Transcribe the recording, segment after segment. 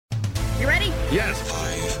Yes.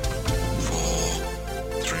 5,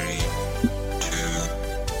 4, 3, 2,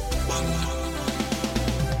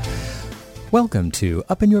 1. Welcome to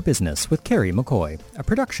Up in Your Business with Kerry McCoy, a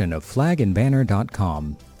production of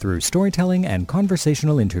flagandbanner.com. Through storytelling and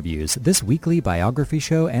conversational interviews, this weekly biography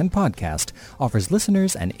show and podcast offers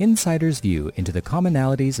listeners an insider's view into the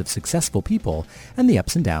commonalities of successful people and the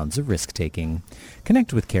ups and downs of risk-taking.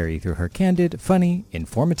 Connect with Kerry through her candid, funny,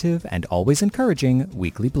 informative, and always encouraging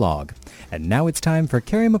weekly blog. And now it's time for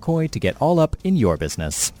Kerry McCoy to get all up in your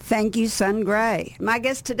business. Thank you, Sun Gray. My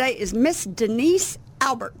guest today is Miss Denise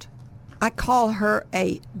Albert. I call her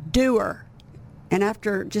a doer. And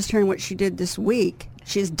after just hearing what she did this week,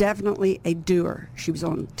 she is definitely a doer. She was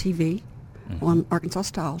on TV on Arkansas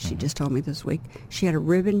Style. She just told me this week. She had a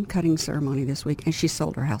ribbon cutting ceremony this week, and she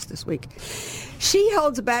sold her house this week. She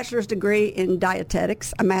holds a bachelor's degree in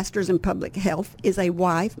dietetics, a master's in public health, is a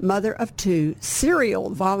wife, mother of 2, serial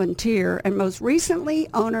volunteer, and most recently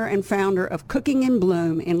owner and founder of Cooking in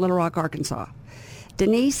Bloom in Little Rock, Arkansas.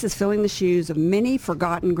 Denise is filling the shoes of many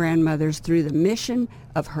forgotten grandmothers through the mission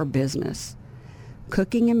of her business.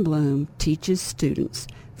 Cooking in Bloom teaches students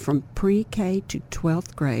from pre-K to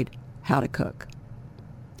 12th grade how to cook.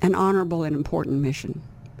 An honorable and important mission.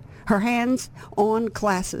 Her hands-on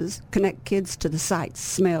classes connect kids to the sights,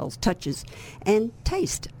 smells, touches, and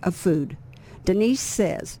taste of food. Denise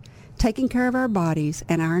says, taking care of our bodies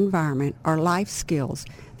and our environment are life skills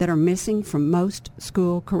that are missing from most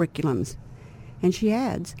school curriculums. And she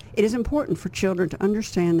adds, it is important for children to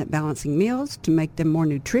understand that balancing meals to make them more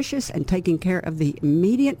nutritious and taking care of the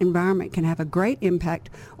immediate environment can have a great impact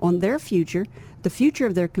on their future, the future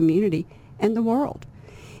of their community, and the world.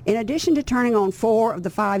 In addition to turning on 4 of the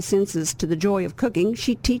 5 senses to the joy of cooking,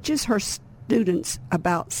 she teaches her students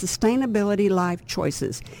about sustainability life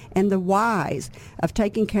choices and the whys of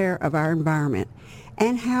taking care of our environment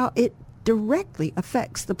and how it directly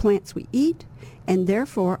affects the plants we eat and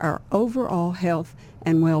therefore our overall health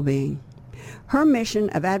and well-being. Her mission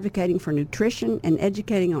of advocating for nutrition and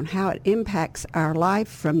educating on how it impacts our life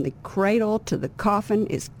from the cradle to the coffin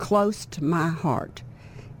is close to my heart.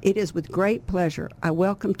 It is with great pleasure I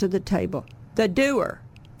welcome to the table the doer,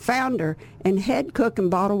 founder, and head cook and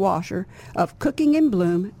bottle washer of Cooking in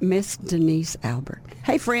Bloom, Miss Denise Albert.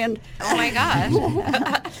 Hey, friend. Oh, my gosh.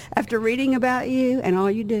 After reading about you and all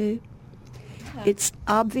you do, it's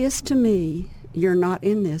obvious to me you're not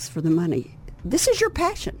in this for the money. This is your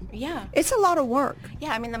passion. Yeah. It's a lot of work.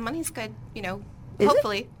 Yeah, I mean, the money's good, Is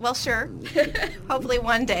hopefully. it? Well, sure. Hopefully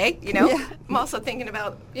one day, Yeah. I'm also thinking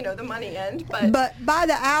about, the money end, But by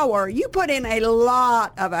the hour, you put in a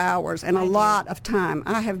lot of hours and a lot of time.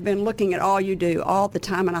 I have been looking at all you do all the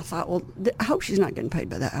time, and I thought, well, I hope she's not getting paid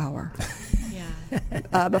by the hour.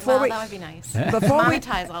 That would be nice.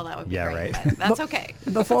 Monetize all that would be great. Right. But that's okay.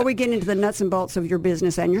 Before we get into the nuts and bolts of your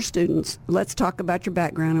business and your students, let's talk about your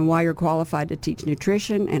background and why you're qualified to teach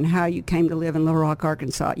nutrition and how you came to live in Little Rock,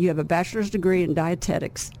 Arkansas. You have a bachelor's degree in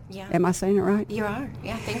dietetics. Yeah. Am I saying it right? You are.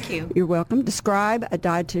 Yeah, thank you. You're welcome. Describe a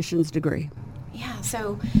dietitian's degree. Yeah,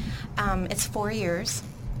 so it's 4 years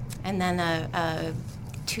and then a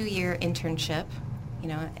 2-year internship.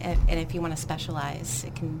 And if you want to specialize,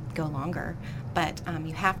 it can go longer. But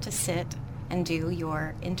you have to sit and do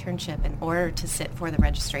your internship in order to sit for the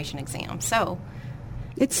registration exam. So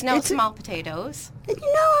it's small potatoes.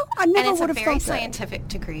 I never would have thought that. And it's a very scientific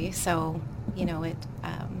degree. So,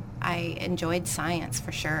 I enjoyed science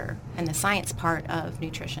for sure, and the science part of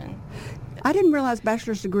nutrition. I didn't realize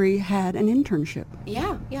bachelor's degree had an internship.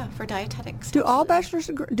 Yeah, for dietetics. Do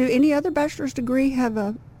any other bachelor's degree have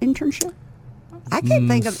an internship? I can't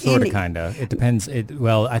think of sort any. of, kind of. It depends.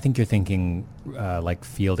 I think you're thinking like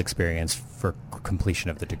field experience for completion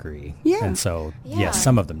of the degree. Yeah. And so, yes,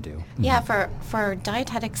 some of them do. Yeah, for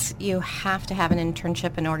dietetics, you have to have an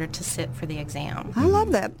internship in order to sit for the exam. I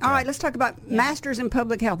love that. All right, let's talk about Masters in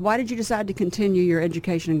Public Health. Why did you decide to continue your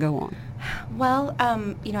education and go on? Well,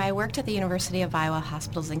 I worked at the University of Iowa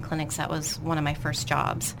Hospitals and Clinics. That was one of my first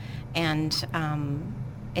jobs. And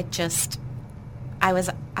I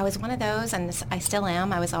was one of those, and I still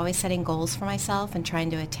am. I was always setting goals for myself and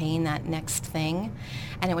trying to attain that next thing.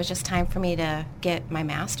 And it was just time for me to get my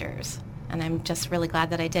master's. And I'm just really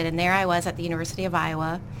glad that I did. And there I was at the University of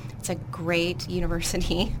Iowa. It's a great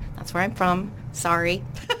university. That's where I'm from. Sorry.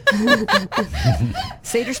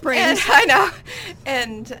 Cedar Springs. I know.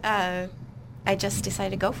 And I just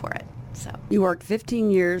decided to go for it. So you worked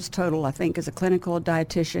 15 years total, I think, as a clinical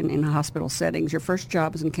dietitian in hospital settings. Your first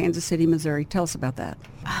job was in Kansas City, Missouri. Tell us about that.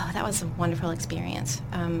 Oh, that was a wonderful experience.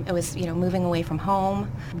 It was, moving away from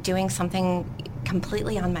home, doing something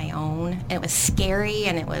completely on my own. And it was scary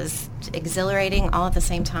and it was exhilarating all at the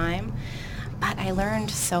same time. But I learned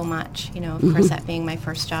so much, of course, that being my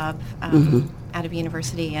first job out of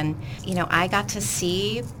university. And, I got to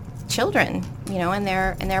see children, and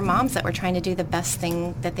their moms that were trying to do the best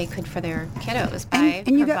thing that they could for their kiddos by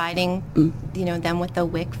providing, them with the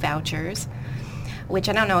WIC vouchers, which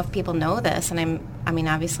I don't know if people know this, and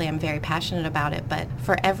obviously I'm very passionate about it, but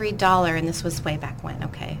for every dollar, and this was way back when,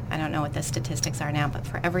 okay, I don't know what the statistics are now, but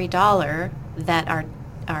for every dollar that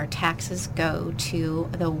our taxes go to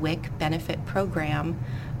the WIC benefit program,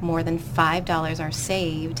 more than $5 are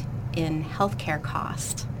saved in healthcare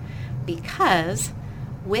cost, because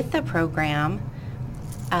with the program,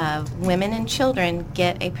 women and children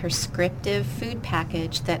get a prescriptive food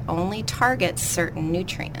package that only targets certain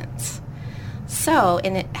nutrients. So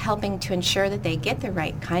in it helping to ensure that they get the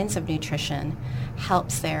right kinds of nutrition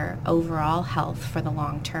helps their overall health for the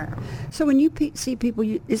long term. So when you see people,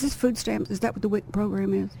 is this food stamps? Is that what the WIC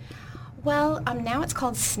program is? Well, now it's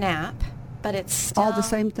called SNAP, but it's still... All the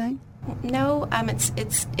same thing? No,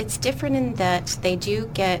 it's different in that they do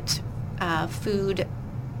get food.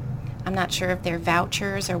 I'm not sure if they're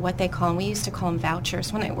vouchers or what they call them. We used to call them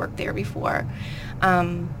vouchers when I worked there before.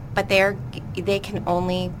 But they can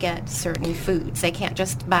only get certain foods. They can't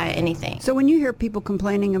just buy anything. So when you hear people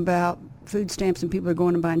complaining about food stamps and people are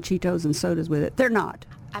going and buying Cheetos and sodas with it, they're not.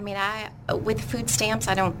 With food stamps,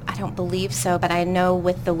 I don't believe so, but I know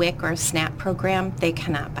with the WIC or SNAP program, they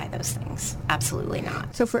cannot buy those things. Absolutely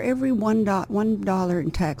not. So for every $1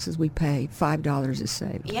 in taxes we pay, $5 is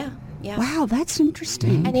saved. Yeah. Wow, that's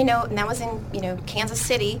interesting. And and that was in Kansas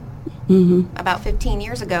City about 15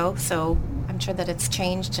 years ago, so I'm sure that it's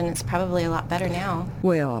changed and it's probably a lot better now.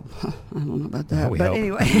 Well, I don't know about that, but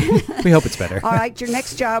anyway. We hope it's better. All right, your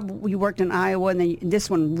next job, you worked in Iowa, and then this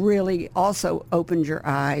one really also opened your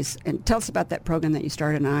eyes. And tell us about that program that you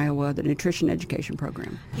started in Iowa, the nutrition education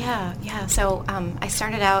program. Yeah. So I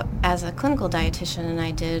started out as a clinical dietitian, and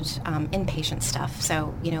I did inpatient stuff.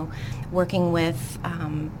 So, working with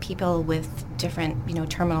people with different,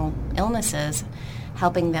 terminal illnesses,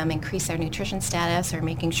 helping them increase their nutrition status or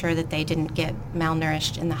making sure that they didn't get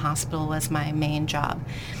malnourished in the hospital was my main job.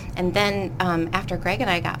 And then after Greg and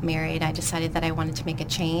I got married, I decided that I wanted to make a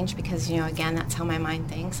change because, again, that's how my mind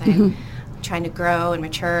thinks. I'm trying to grow and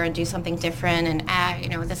mature and do something different,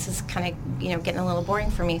 and this is kind of, getting a little boring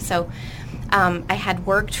for me. So I had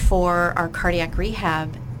worked for our cardiac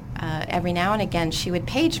rehab. Every now and again, she would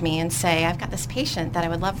page me and say, I've got this patient that I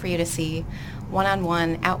would love for you to see,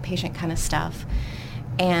 one-on-one, outpatient kind of stuff.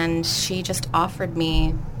 And she just offered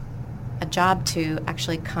me a job to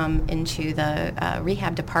actually come into the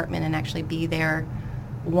rehab department and actually be their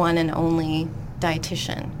one and only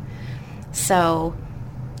dietitian. So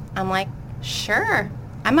I'm like, sure,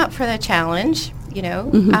 I'm up for the challenge,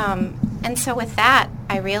 And so with that,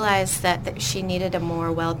 I realized that she needed a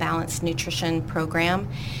more well-balanced nutrition program.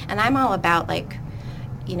 And I'm all about,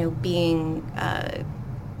 being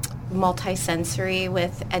multisensory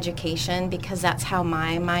with education because that's how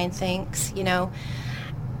my mind thinks,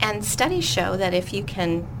 And studies show that if you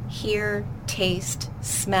can hear, taste,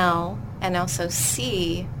 smell, and also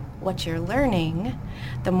see what you're learning,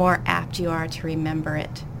 the more apt you are to remember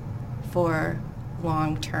it for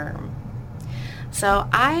long term. So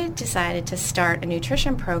I decided to start a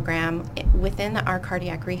nutrition program within our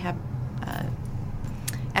cardiac rehab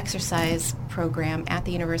exercise program at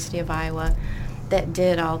the University of Iowa that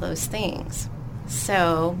did all those things.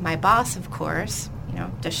 So my boss, of course,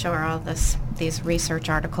 to show her all these research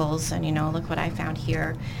articles and, look what I found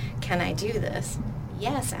here. Can I do this?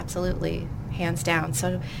 Yes, absolutely, hands down.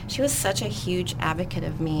 So she was such a huge advocate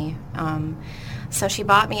of me. So she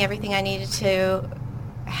bought me everything I needed to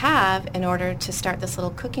have in order to start this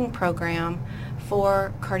little cooking program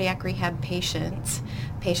for cardiac rehab patients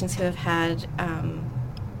who have had,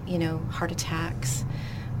 heart attacks,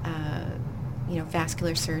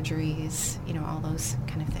 vascular surgeries, all those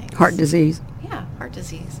kind of things. Heart disease. Yeah, heart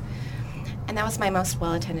disease. And that was my most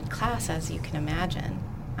well-attended class, as you can imagine.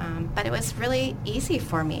 But it was really easy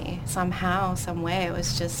for me somehow, some way. I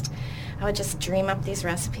would just dream up these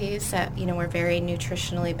recipes that, were very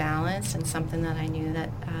nutritionally balanced and something that I knew that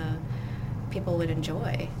people would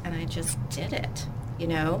enjoy. And I just did it,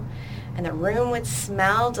 And the room would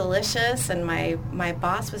smell delicious, and my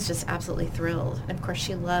boss was just absolutely thrilled. And, of course,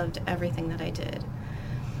 she loved everything that I did.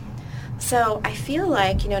 So I feel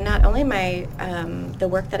like, not only the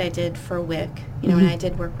work that I did for WIC, and I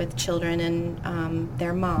did work with children and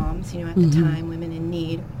their moms, at the time, women in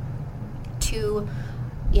need, to,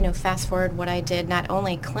 fast forward what I did not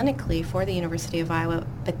only clinically for the University of Iowa,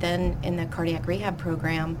 but then in the cardiac rehab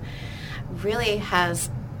program, really has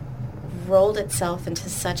rolled itself into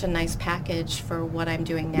such a nice package for what I'm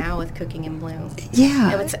doing now with Cooking in Bloom.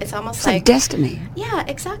 Yeah. It's almost It's like destiny. Yeah,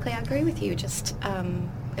 exactly. I agree with you. Just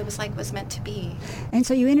it was like it was meant to be. And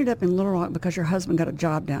so you ended up in Little Rock because your husband got a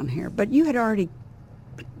job down here. But you had already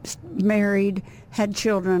married, had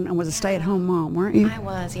children, and was a stay-at-home mom, weren't you? I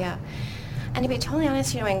was, yeah. And to be totally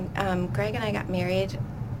honest, when Greg and I got married,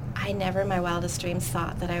 I never in my wildest dreams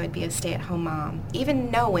thought that I would be a stay-at-home mom.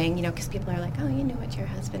 Even knowing, because people are like, oh, you knew what your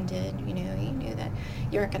husband did. You knew that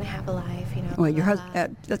you weren't going to have a life, Well, your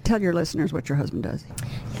husband. Tell your listeners what your husband does.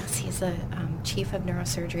 Yes, he's the chief of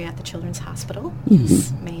neurosurgery at the Children's Hospital. Mm-hmm.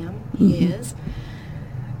 Yes, ma'am, he is.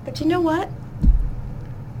 But you know what?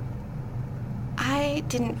 I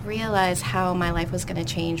didn't realize how my life was going to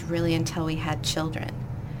change really until we had children.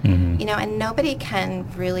 Mm-hmm. And nobody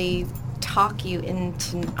can really talk you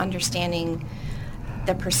into understanding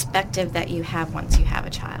the perspective that you have once you have a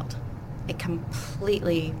child. It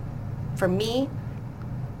completely, for me,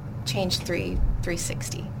 changed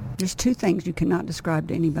 360. There's two things you cannot describe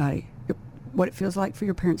to anybody. What it feels like for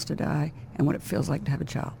your parents to die and what it feels like to have a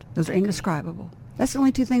child. Those are indescribable. That's the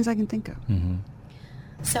only two things I can think of. Mm-hmm.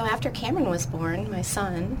 So after Cameron was born, my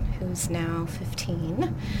son, who's now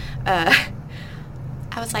 15,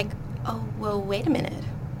 I was like, oh, well, wait a minute.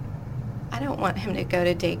 I don't want him to go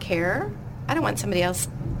to daycare. I don't want somebody else.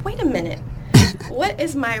 Wait a minute. What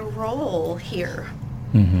is my role here?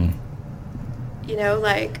 Mm-hmm.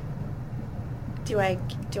 Do I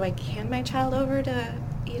hand my child over to,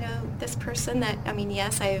 this person that,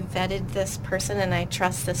 yes, I vetted this person and I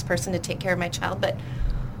trust this person to take care of my child, but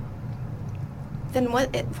then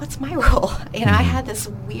what's my role? I had this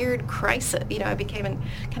weird crisis. I became in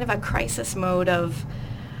kind of a crisis mode of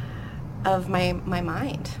my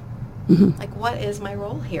mind. Mm-hmm. Like, what is my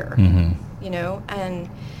role here? Mm-hmm. And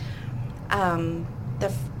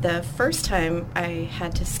the first time I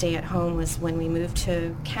had to stay at home was when we moved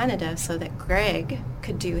to Canada so that Greg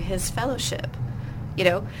could do his fellowship.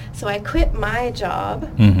 So I quit my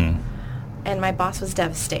job. Mm-hmm. And my boss was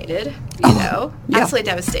devastated, Yeah. absolutely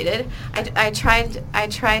devastated. I tried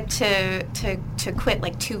to quit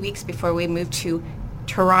like 2 weeks before we moved to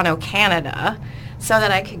Toronto, Canada, so that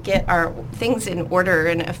I could get our things in order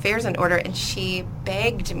and affairs in order. And she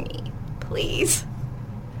begged me, please,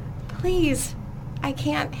 I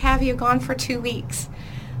can't have you gone for 2 weeks.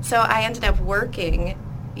 So I ended up working,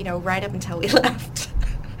 right up until we left.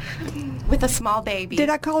 With a small baby. Did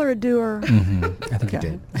I call her a doer? Mm-hmm. I think you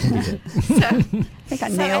did. I think I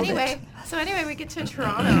nailed it. So anyway, we get to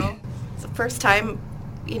Toronto. It's the first time,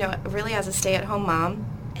 really as a stay-at-home mom.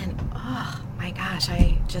 And, oh, my gosh,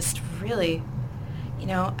 I just really,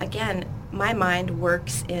 again, my mind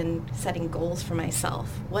works in setting goals for myself.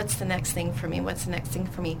 What's the next thing for me? What's the next thing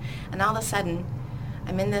for me? And all of a sudden,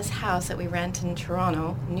 I'm in this house that we rent in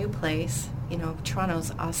Toronto, new place.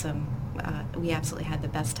 Toronto's awesome. We absolutely had the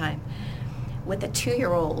best time. With a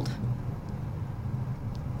 2-year-old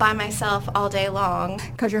by myself all day long.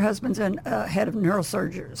 Because your husband's a head of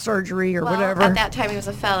neurosurgery or Well, whatever. at that time he was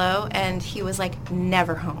a fellow, and he was like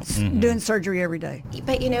never home. Mm-hmm. Doing surgery every day.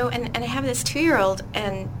 But and I have this 2-year-old,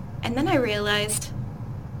 and then I realized,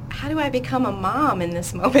 how do I become a mom in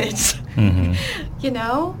this moment? Mm-hmm.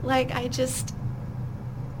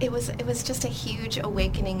 It was just a huge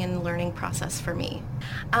awakening and learning process for me.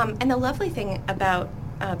 And the lovely thing about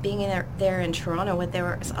being there in Toronto,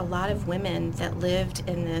 there was a lot of women that lived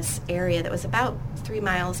in this area that was about 3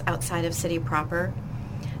 miles outside of city proper,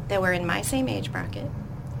 that were in my same age bracket,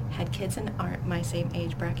 had kids in my same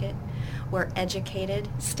age bracket, were educated,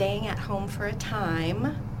 staying at home for a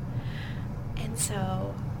time, and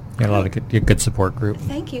so... You had a lot of good support group.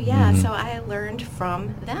 Thank you, yeah. Mm-hmm. So I learned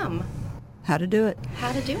from them. How to do it.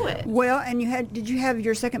 Well, and did you have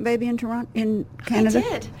your second baby in Toronto, in Canada? I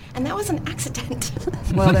did, and that was an accident.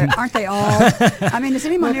 Well, aren't they all? Does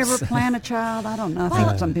anyone ever plan a child? I don't know. I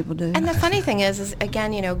think some people do. And the funny thing is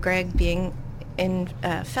again, Greg being in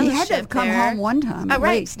fellowship, he had to have come home one time at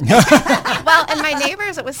right. least. Well, and my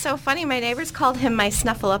neighbors, it was so funny. My neighbors called him my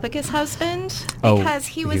snuffleupagus husband because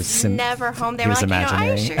he was never home. They were like, I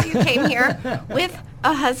assure you came here with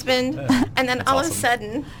a husband, and then all of a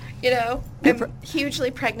sudden... I'm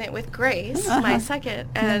hugely pregnant with Grace, my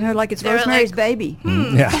second. And they're like, it's Rosemary's baby.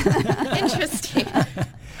 Yeah. Interesting.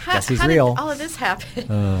 Guess he's how real. did all of this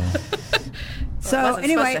happen? So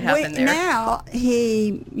anyway, now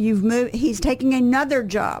you've moved. He's taking another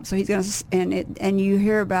job, so he's going to, and you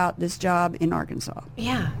hear about this job in Arkansas.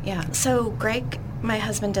 Yeah. So Greg, my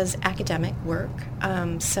husband, does academic work.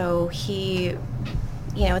 So he,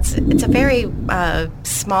 it's a very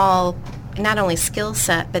small, not only skill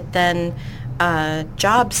set, but then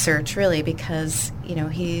job search, really, because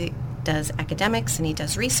he does academics and he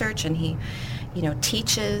does research and he,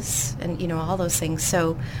 teaches and, all those things.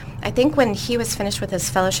 So I think when he was finished with his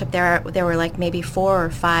fellowship, there were like maybe 4 or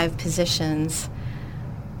 5 positions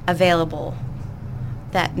available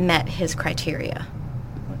that met his criteria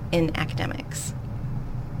in academics.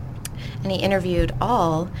 And he interviewed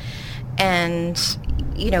all, and,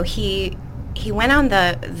 he went on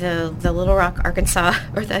the Little Rock, Arkansas,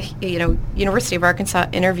 or the, University of Arkansas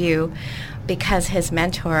interview because his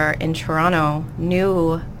mentor in Toronto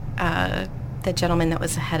knew the gentleman that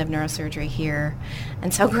was the head of neurosurgery here.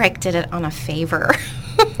 And so Greg did it on a favor.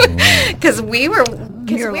 Because we're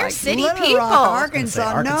like, city Little people. Rock,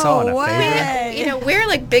 Arkansas, no way. We're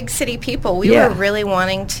like big city people. We were really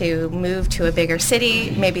wanting to move to a bigger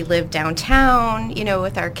city, maybe live downtown,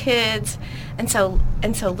 with our kids. And so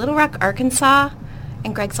Little Rock, Arkansas,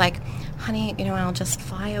 and Greg's like, honey, I'll just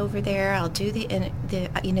fly over there. I'll do the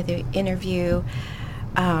interview.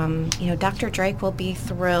 Dr. Drake will be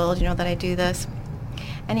thrilled, that I do this.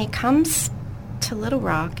 And he comes to Little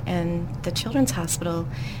Rock and the Children's Hospital,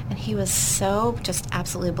 and he was so just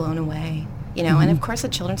absolutely blown away. And of course the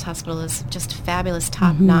Children's Hospital is just a fabulous,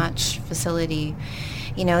 top-notch facility.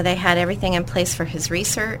 They had everything in place for his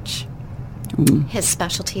research. His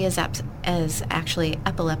specialty is actually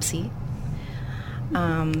epilepsy.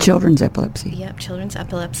 Children's epilepsy. Yep, children's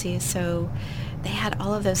epilepsy. So they had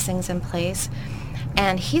all of those things in place.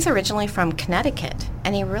 And he's originally from Connecticut,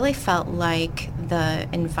 and he really felt like the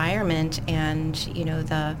environment and,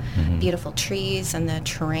 the beautiful trees and the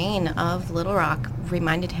terrain of Little Rock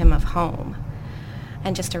reminded him of home,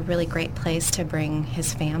 and just a really great place to bring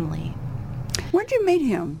his family. Where'd you meet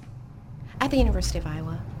him? At the University of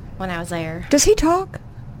Iowa, when I was there. Does he talk?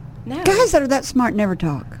 No. Guys that are that smart never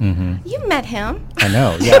talk. You met him. I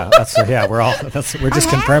know. Yeah. We're just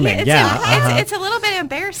confirming. It's a little bit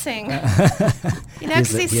embarrassing.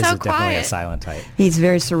 Because he's so quiet. Definitely a silent type. He's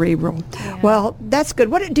very cerebral. Yeah. Well, that's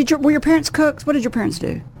good. Were your parents cooks? What did your parents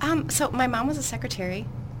do? So my mom was a secretary,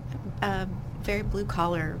 very blue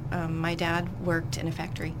collar. My dad worked in a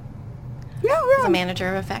factory. Yeah, He was right. a manager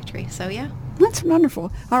of a factory. So yeah. That's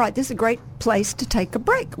wonderful. All right, this is a great place to take a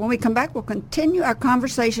break. When we come back, we'll continue our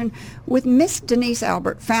conversation with Miss Denise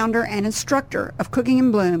Albert, founder and instructor of Cooking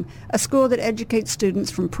in Bloom, a school that educates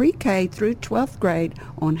students from pre-K through 12th grade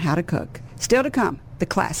on how to cook. Still to come, the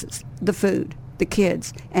classes, the food, the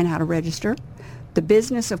kids, and how to register, the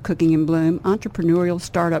business of Cooking in Bloom, entrepreneurial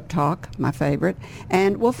startup talk, my favorite,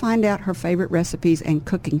 and we'll find out her favorite recipes and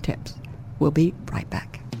cooking tips. We'll be right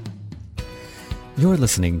back. You're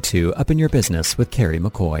listening to Up in Your Business with Kerry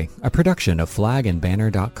McCoy, a production of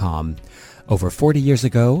flagandbanner.com. Over 40 years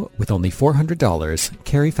ago, with only $400,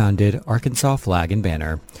 Kerry founded Arkansas Flag and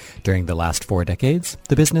Banner. During the last 4 decades,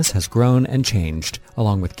 the business has grown and changed,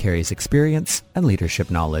 along with Kerry's experience and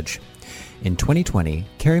leadership knowledge. In 2020,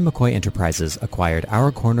 Kerry McCoy Enterprises acquired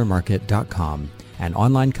OurCornerMarket.com, an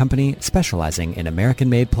online company specializing in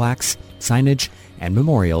American-made plaques, signage, and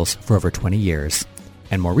memorials for over 20 years.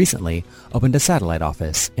 And more recently, opened a satellite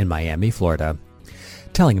office in Miami, Florida.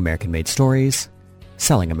 Telling American-made stories,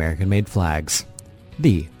 selling American-made flags.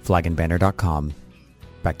 TheFlagandBanner.com.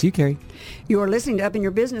 Back to you, Kerry. You are listening to Up in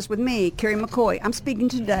Your Business with me, Kerry McCoy. I'm speaking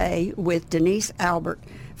today with Denise Albert,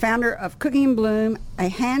 founder of Cooking in Bloom, a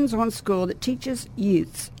hands-on school that teaches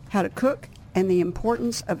youths how to cook and the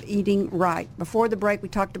importance of eating right. Before the break, we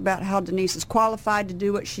talked about how Denise is qualified to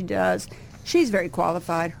do what she does. She's very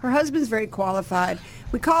qualified. Her husband's very qualified.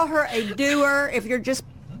 We call her a doer if you're just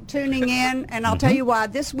tuning in, and I'll tell you why.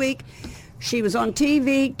 This week, she was on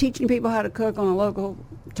TV teaching people how to cook on a local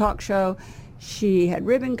talk show. She had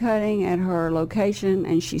ribbon cutting at her location,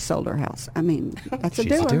 and she sold her house. I mean, that's a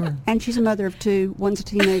She's a doer. And she's a mother of 2. One's a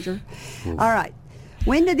teenager. All right.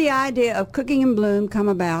 When did the idea of Cooking in Bloom come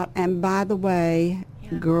about? And by the way,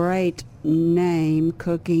 great name,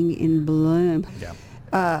 Cooking in Bloom.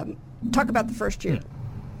 Yeah. Talk about the first year.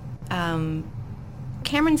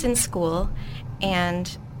 Cameron's in school,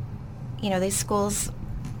 and these schools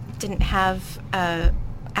didn't have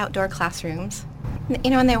outdoor classrooms,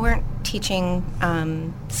 and they weren't teaching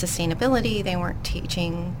sustainability. They weren't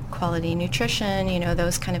teaching quality nutrition,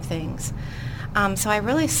 those kind of things. So I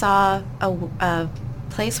really saw a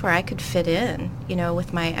place where I could fit in,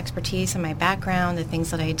 with my expertise and my background, the things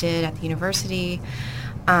that I did at the university.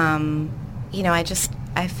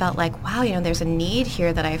 I felt like, wow, there's a need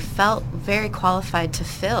here that I felt very qualified to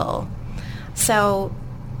fill. So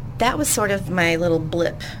that was sort of my little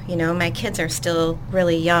blip. My kids are still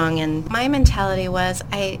really young, and my mentality was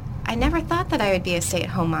I never thought that I would be a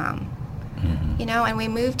stay-at-home mom. And we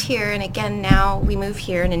moved here, and again, now we move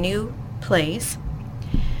here in a new place.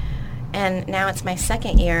 And now it's my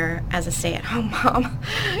second year as a stay-at-home mom,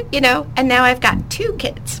 and now I've got 2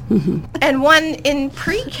 kids and one in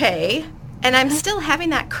pre-K, and I'm still having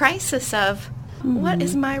that crisis of what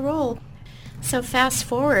is my role? So fast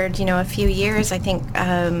forward, a few years, I think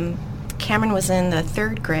Cameron was in the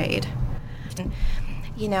 3rd grade. And,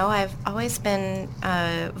 I've always been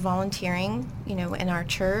volunteering, in our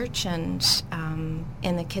church and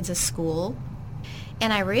in the kids' school.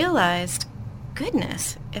 And I realized,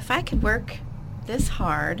 goodness, if I could work this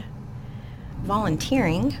hard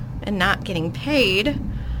volunteering and not getting paid,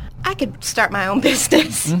 I could start my own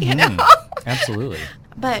business, Absolutely.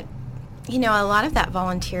 But, a lot of that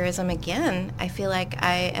volunteerism, again, I feel like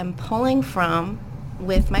I am pulling from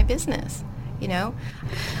with my business,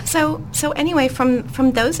 So anyway,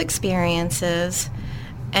 from those experiences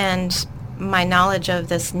and my knowledge of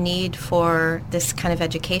this need for this kind of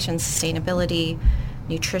education, sustainability,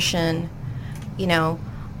 nutrition,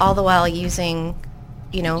 all the while using,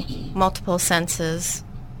 multiple senses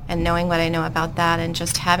and knowing what I know about that and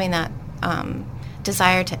just having that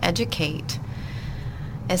desire to educate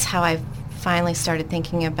is how I finally started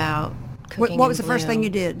thinking about cooking. What was the first thing you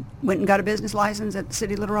did? Went and got a business license at the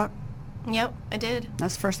City of Little Rock? Yep, I did.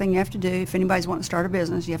 That's the first thing you have to do. If anybody's wanting to start a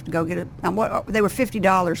business, you have to go get it. They were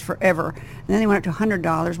 $50 forever, and then they went up to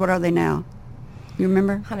 $100. What are they now? You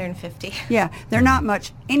remember? 150. Yeah, they're not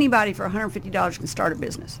much. Anybody for $150 can start a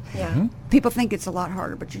business. Yeah. People think it's a lot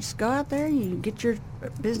harder, but you just go out there, you get your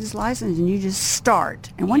business license, and you just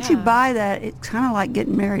start. And once you buy that, it's kind of like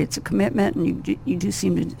getting married. It's a commitment, and you do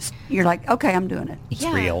seem to. You're like, okay, I'm doing it. It's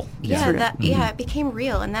real. Yeah, it became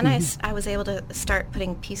real, and then I was able to start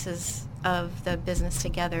putting pieces of the business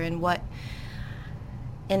together, and what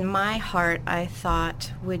in my heart I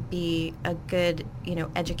thought would be a good,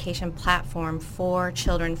 education platform for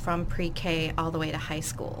children from pre-K all the way to high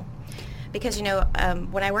school. Because,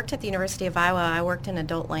 when I worked at the University of Iowa, I worked in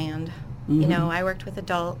adult land. I worked with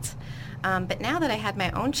adults. But now that I had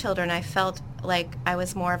my own children, I felt like I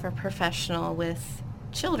was more of a professional with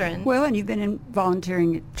children. Well, and you've been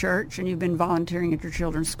volunteering at church, and you've been volunteering at your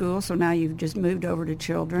children's school, so now you've just moved over to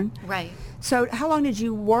children. Right. So how long did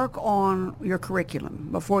you work on your curriculum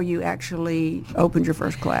before you actually opened your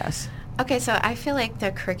first class? Okay, so I feel like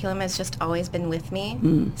the curriculum has just always been with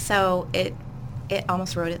me, so it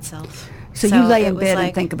almost wrote itself. So you lay in bed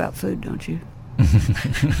and think about food, don't you?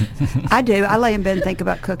 I do. I lay in bed and think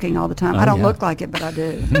about cooking all the time. I don't look like it, but I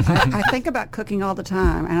do. I think about cooking all the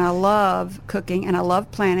time, and I love cooking, and I love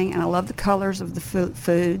planning, and I love the colors of the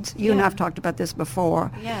foods. You and I have talked about this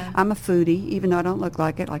before. Yeah. I'm a foodie, even though I don't look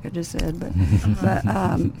like it, like I just said. But,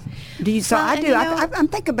 do you? So Well, I and do. I'm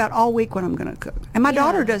thinking about all week what I'm going to cook, and my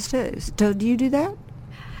daughter does too. So do you do that?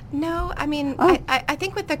 No, I mean, I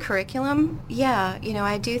think with the curriculum,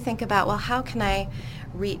 I do think about, well, how can I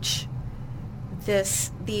reach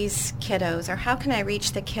these kiddos, or how can I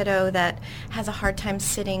reach the kiddo that has a hard time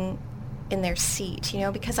sitting in their seat,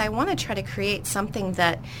 because I want to try to create something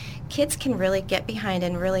that kids can really get behind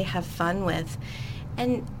and really have fun with.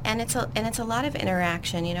 And it's a lot of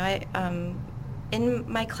interaction,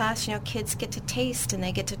 in my class, kids get to taste, and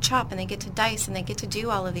they get to chop, and they get to dice, and they get to do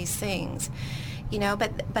all of these things,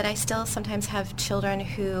 but I still sometimes have children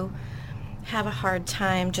who have a hard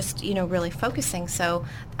time just, really focusing. So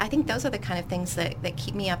I think those are the kind of things that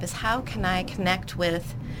keep me up, is how can I connect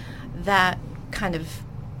with that kind of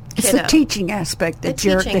kiddo. It's the teaching aspect that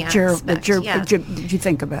you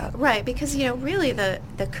think about. Right, because, really the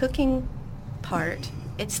cooking part,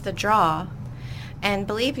 it's the draw. And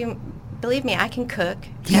believe me, I can cook,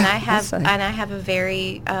 and I have a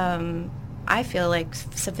very, I feel like,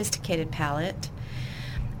 sophisticated palate.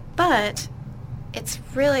 But it's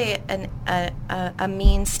really a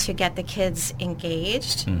means to get the kids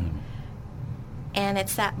engaged, and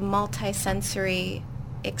it's that multi-sensory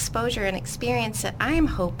exposure and experience that I'm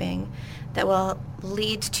hoping that will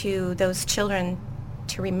lead to those children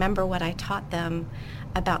to remember what I taught them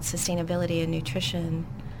about sustainability and nutrition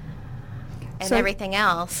and everything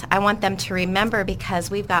else. I want them to remember,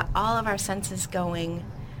 because we've got all of our senses going,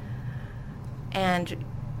 and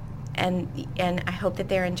I hope that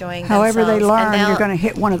they're enjoying However themselves. they learn, you're going to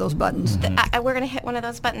hit one of those buttons. We're going to hit one of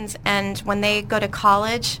those buttons, and when they go to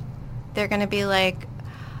college, they're going to be like,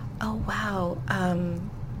 oh, wow,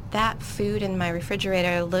 that food in my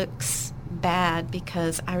refrigerator looks bad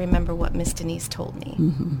because I remember what Miss Denise told me.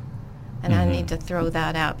 And I need to throw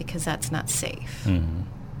that out because that's not safe.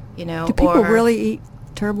 Do people really eat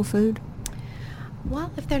terrible food?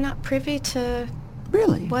 Well, if they're not privy to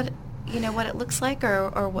what it looks like,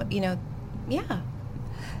 or what, yeah.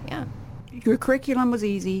 your curriculum was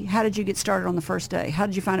easy. How did you get started on the first day? How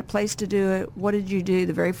did you find a place to do it? What did you do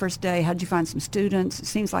the very first day? How did you find some students? It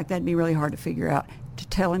seems like that'd be really hard to figure out, to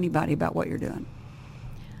tell anybody about what you're doing.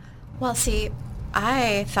 Well, see,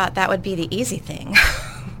 I thought that would be the easy thing,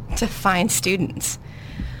 to find students.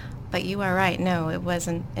 But you are right. No, it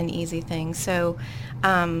wasn't an easy thing. So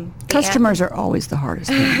customers are always the hardest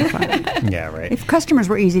thing to find. Yeah, right. If customers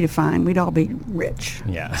were easy to find, we'd all be rich.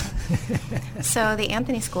 Yeah. So the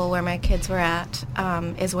Anthony School, where my kids were at,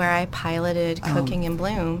 is where I piloted Cooking in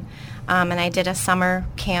Bloom. And I did a summer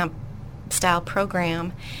camp style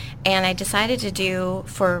program. And I decided to do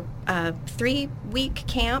for a 3-week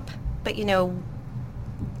camp, but,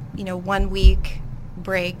 1 week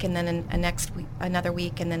break and then next week, another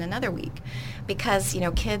week, and then another week, because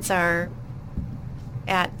kids are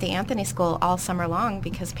at the Anthony School all summer long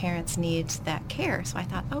because parents need that care. So I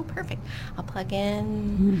thought, oh, perfect, I'll plug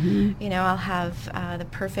in, I'll have the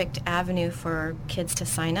perfect avenue for kids to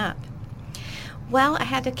sign up. Well, I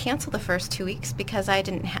had to cancel the first 2 weeks because I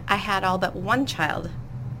had all but one child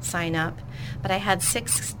sign up, but I had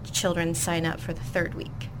 6 children sign up for the third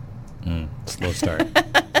week. Slow start.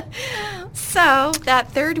 So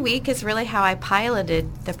that third week is really how I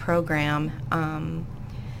piloted the program.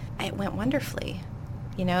 It went wonderfully.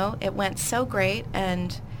 It went so great,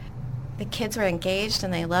 and the kids were engaged,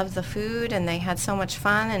 and they loved the food, and they had so much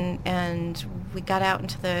fun, and we got out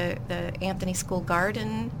into the Anthony School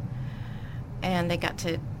garden, and they got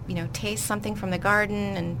to, taste something from the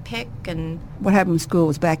garden and pick. And what happened when school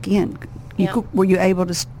was back in? Were you able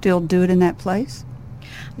to still do it in that place?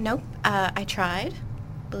 Nope. I tried.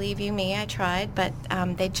 Believe you me, I tried, but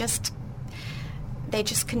they just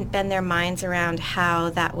couldn't bend their minds around how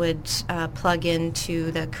that would plug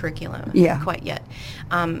into the curriculum quite yet.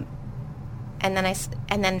 And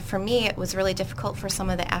then for me, it was really difficult for some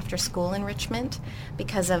of the after-school enrichment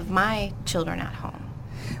because of my children at home.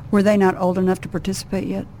 Were they not old enough to participate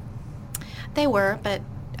yet? They were, but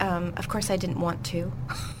of course I didn't want to.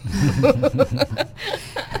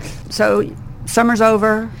 So summer's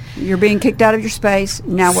over. You're being kicked out of your space.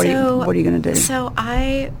 Now what are you going to do? So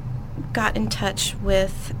I got in touch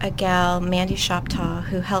with a gal, Mandy Shoptaw,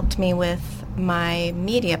 who helped me with my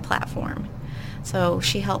media platform. So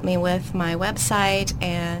she helped me with my website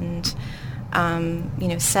and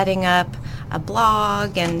setting up a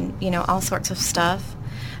blog and all sorts of stuff.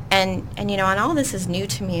 And and all this is new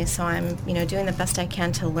to me, so I'm doing the best I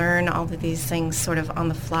can to learn all of these things sort of on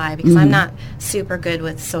the fly, because I'm not super good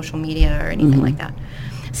with social media or anything like that.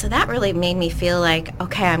 So that really made me feel like,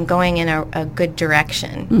 okay, I'm going in a good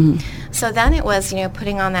direction. So then it was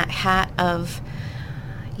putting on that hat of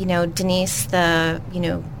Denise, the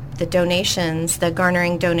donations, the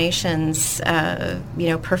garnering donations,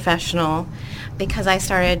 professional, because I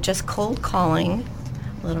started just cold calling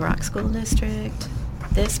Little Rock School District,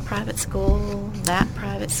 this private school, that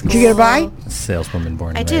private school. Did you get a bite? Saleswoman born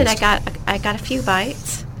and I did. raised. I got a few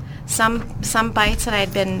bites. Some bites that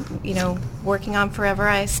I'd been working on forever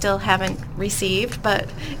I still haven't received, but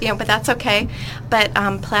that's okay. But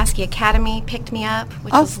Pulaski Academy picked me up,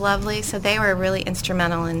 which was lovely. So they were really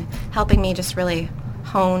instrumental in helping me just really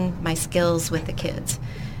hone my skills with the kids,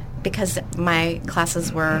 because my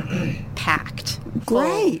classes were packed.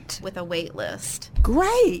 Great. With a wait list.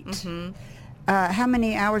 Great. How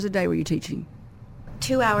many hours a day were you teaching?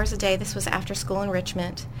 2 hours a day. This was after school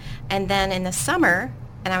enrichment. And then in the summer,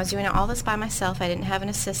 and I was doing all this by myself. I didn't have an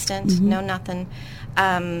assistant, no nothing.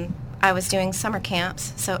 I was doing summer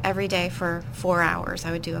camps. So every day for 4 hours,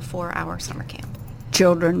 I would do a 4-hour summer camp.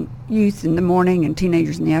 Children, youth in the morning and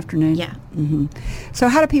teenagers in the afternoon? Yeah. So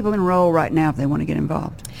how do people enroll right now if they want to get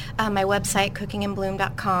involved? My website,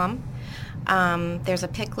 cookinginbloom.com. There's a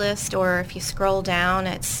pick list, or if you scroll down,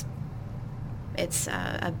 it's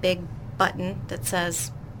a big button that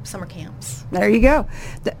says summer camps. There you go.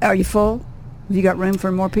 Are you full? Have you got room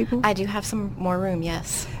for more people? I do have some more room,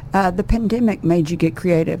 yes. The pandemic made you get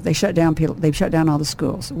creative. They've shut down all the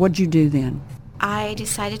schools. What'd you do then? I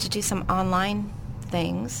decided to do some online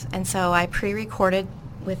things, and so I pre-recorded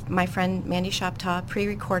with my friend Mandy Shoptaw,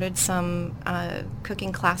 pre-recorded some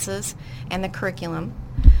cooking classes and the curriculum.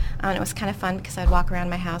 And it was kind of fun because I'd walk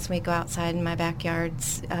around my house and we'd go outside in my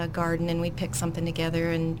backyard's garden and we'd pick something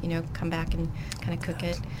together and, come back and kind of cook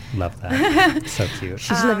it. Love that. So cute.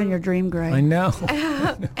 She's living your dream, Gray. I know.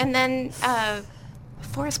 And then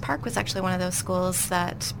Forest Park was actually one of those schools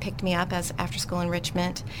that picked me up as after-school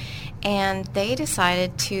enrichment. And they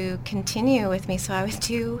decided to continue with me, so I would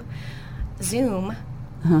do Zoom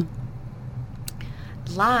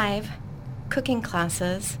live cooking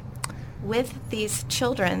classes with these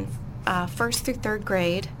children, 1st through 3rd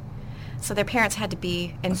grade, So their parents had to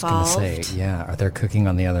be I was involved. gonna say, yeah. Are there cooking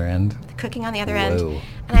on the other end? Cooking on the other Whoa. end.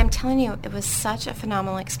 And I'm telling you, it was such a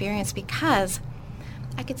phenomenal experience because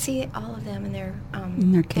I could see all of them in their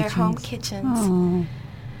home kitchens.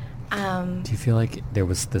 Oh. Do you feel like there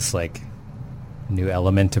was this like new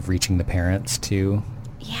element of reaching the parents too?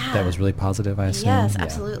 Yeah. That was really positive, I assume? Yes, Yeah.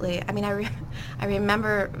 absolutely. I mean, I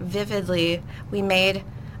remember vividly we made,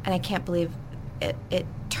 and I can't believe it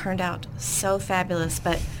turned out so fabulous,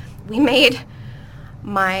 but we made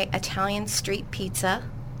my Italian street pizza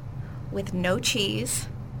with no cheese.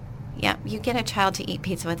 Yeah, you get a child to eat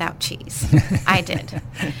pizza without cheese. I did.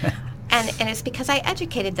 And it's because I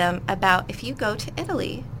educated them about if you go to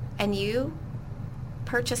Italy and you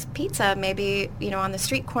purchase pizza, maybe, on the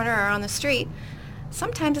street corner or on the street,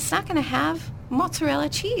 sometimes it's not going to have mozzarella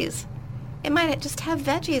cheese. It might just have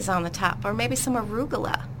veggies on the top or maybe some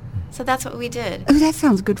arugula. So that's what we did. Oh, that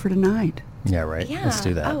sounds good for tonight. Yeah, right. Yeah. Let's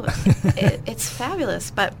do that. Oh, it's fabulous.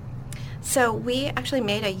 But so we actually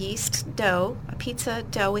made a pizza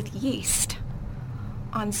dough with yeast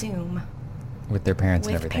on Zoom. With their parents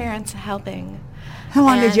and With everything. parents helping. How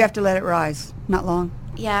long did And- you have to let it rise? Not long.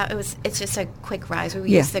 Yeah, it's just a quick rise. We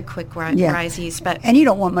Yeah. use the quick Yeah. rise yeast, but And you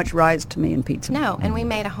don't want much rise to me in pizza. no. And we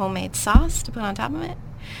made a homemade sauce to put on top of it.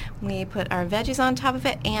 We put our veggies on top of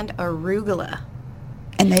it and arugula.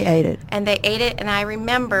 And they ate it. And they ate it, and I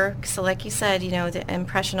remember, so like you said, the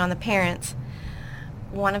impression on the parents,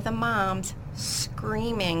 one of the moms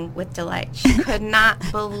screaming with delight. She could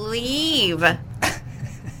not believe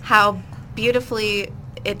how beautifully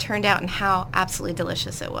it turned out and how absolutely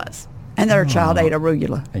delicious it was. And their child ate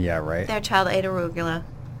arugula. Yeah, right. Their child ate arugula.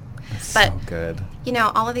 That's but- so good.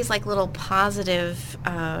 All of these like little positive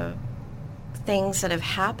things that have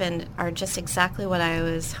happened are just exactly what I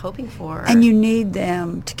was hoping for. And you need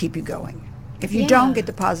them to keep you going. If you Yeah. don't get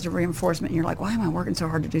the positive reinforcement, you're like, why am I working so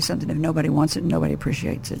hard to do something if nobody wants it and nobody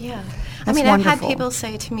appreciates it? Yeah. That's I've wonderful. had people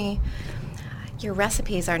say to me, your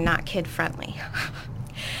recipes are not kid friendly.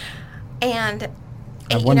 And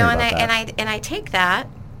I wonder about and I take that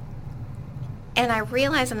and I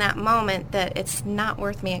realize in that moment that it's not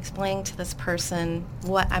worth me explaining to this person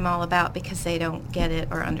what I'm all about because they don't get it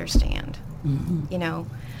or understand. Mm-hmm.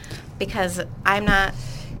 Because I'm not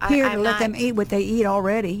Here I'm to let not- them eat what they eat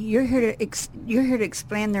already. You're here to you're here to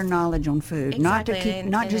expand their knowledge on food, not to Exactly, keep, and-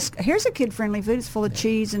 not and just here's a kid friendly food. It's full of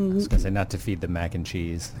cheese I was and gonna say not to feed the mac and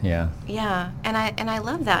cheese. Yeah. Yeah, and I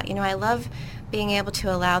love that. I love being able to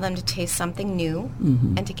allow them to taste something new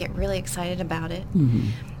and to get really excited about it.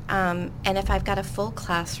 And if I've got a full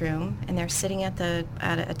classroom and they're sitting at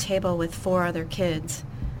a table with 4 other kids,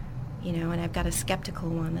 and I've got a skeptical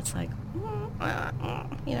one that's like,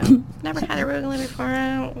 never had arugula before.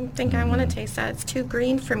 I don't think I want to taste that. It's too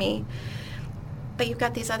green for me. But you've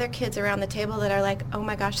got these other kids around the table that are like, oh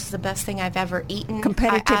my gosh, this is the best thing I've ever eaten.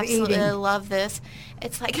 Competitive I absolutely eating. love this.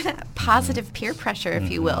 It's like that positive peer pressure,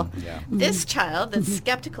 if you will. Yeah. This child that's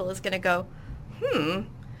skeptical is going to go,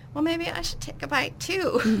 well, maybe I should take a bite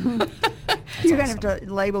too. you're going to have to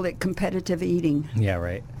label it competitive eating. Yeah,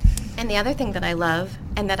 right. And the other thing that I love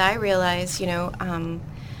and that I realize,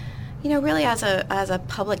 really as a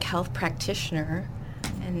public health practitioner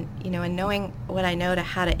and, and knowing what I know to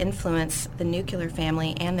how to influence the nuclear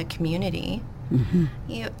family and the community,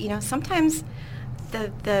 sometimes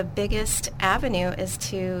the biggest avenue is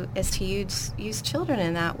to use children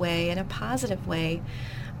in that way, in a positive way,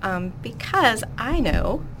 because I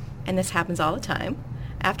know, and this happens all the time,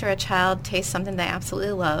 after a child tastes something they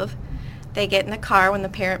absolutely love, they get in the car when the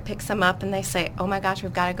parent picks them up and they say, oh my gosh,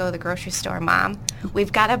 we've got to go to the grocery store, Mom.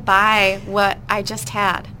 We've got to buy what I just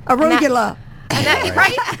had. Arugula.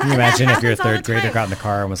 Right? Can you imagine if your happens all the third grader time. got in the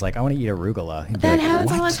car and was like, I want to eat arugula? You'd be That like,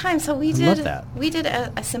 happens all "What?" the time. So we I did love that. we did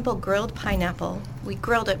a simple grilled pineapple. We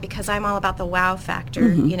grilled it because I'm all about the wow factor,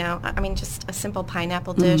 I mean, just a simple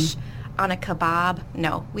pineapple dish on a kebab.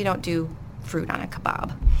 No, we don't do fruit on a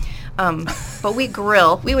kebab. But we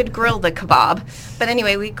would grill the kebab. But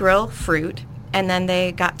anyway, we grill fruit, and then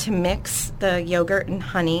they got to mix the yogurt and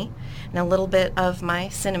honey and a little bit of my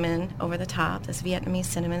cinnamon over the top, this Vietnamese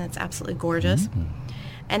cinnamon that's absolutely gorgeous.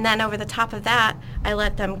 And then over the top of that, I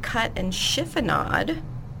let them cut and chiffonade.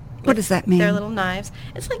 What does that mean? Their little knives.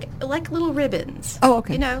 It's like little ribbons. Oh,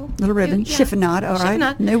 okay. Little ribbon. Yeah. Chiffonade, all right.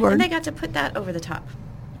 Chiffonade. New word. And they got to put that over the top.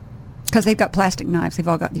 Because they've got plastic knives. They've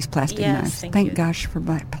all got these plastic Yes, knives. thank Thank you. gosh for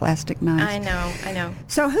plastic knives. I know.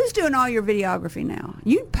 So who's doing all your videography now?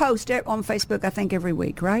 You post it on Facebook, I think, every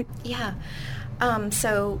week, right? Yeah.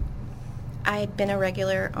 So I'd been a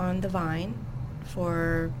regular on the Vine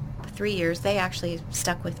for 3 years. They actually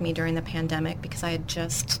stuck with me during the pandemic because I had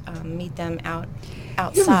just meet them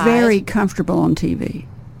outside. You're very comfortable on TV.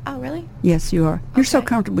 Oh, really? Yes, you are. You're so Okay.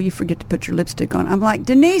 comfortable you forget to put your lipstick on. I'm like,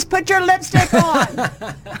 Denise, put your lipstick on.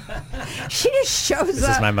 She just shows This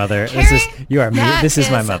up. is my mother. Carrie, You are me. that This is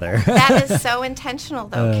my mother. That is so intentional,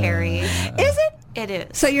 though, Carrie. Is it? It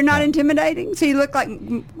is. So you're not intimidating? So you look like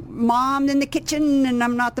mom in the kitchen and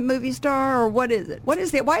I'm not the movie star? Or what is it? What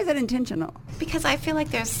is it? Why is that intentional? Because I feel like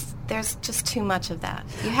there's just too much of that.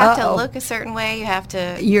 You have to Uh-oh. look a certain way. You have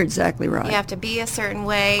to You're exactly right. you have to be a certain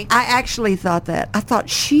way. I actually thought that. I thought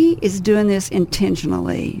she is doing this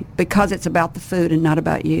intentionally because it's about the food and not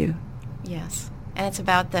about you. Yes. And it's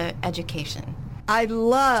about the education. I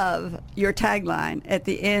love your tagline at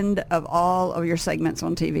the end of all of your segments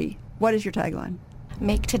on TV. What is your tagline?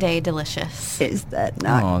 Make today delicious. Is that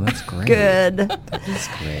not Oh, that's great. good? That's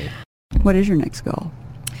great. What is your next goal?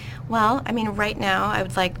 Well, I mean, right now I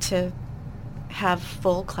would like to have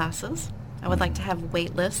full classes. I would like to have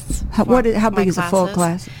wait lists. How for big my is a full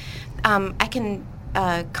classes. class? I can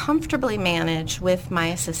comfortably manage with my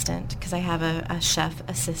assistant because I have a chef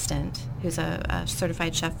assistant who's a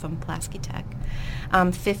certified chef from Pulaski Tech.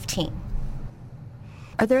 15.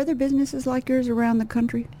 Are there other businesses like yours around the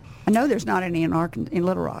country? I know there's not any in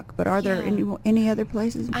Little Rock, but are there Yeah. any other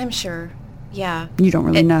places? I'm sure. Yeah. You don't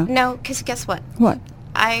really know. No, because guess what? What?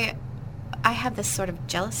 I have this sort of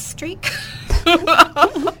jealous streak.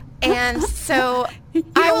 And so I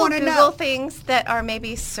don't will wanna Google know. things that are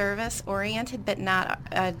maybe service oriented but not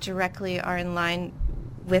directly are in line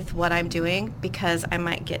with what I'm doing because I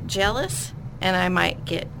might get jealous and I might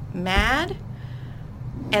get mad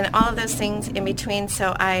and all of those things in between.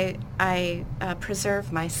 So I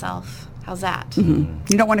preserve myself. How's that? You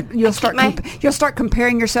don't want to. You'll start. my- You'll start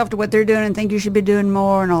comparing yourself to what they're doing and think you should be doing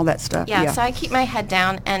more and all that stuff. Yeah, so I keep my head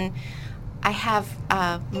down and I have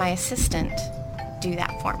my assistant do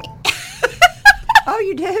that for me. Oh,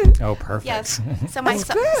 you do. Oh, perfect. Yes. So my That's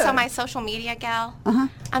good. so my social media gal,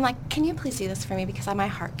 I'm like, can you please do this for me because my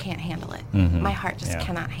heart can't handle it. Mm-hmm. My heart just Yeah.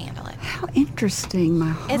 cannot handle it. How interesting. My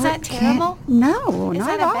heart. Is that can't- terrible? No, Is not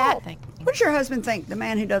that at a all. bad thing? What does your husband think? The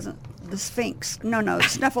man who doesn't. The Sphinx. No,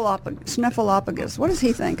 Snuffleupagus. What does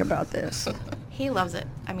he think about this? He loves it.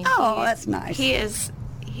 I mean, Oh, that's nice. He's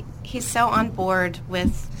so on board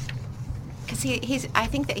with because he's I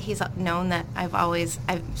think that he's known that I've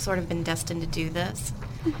sort of been destined to do this.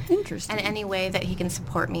 Interesting. And any way that he can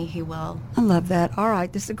support me, he will. I love that. All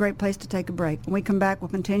right, this is a great place to take a break. When we come back, we'll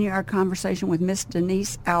continue our conversation with Miss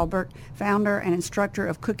Denise Albert, founder and instructor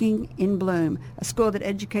of Cooking in Bloom, a school that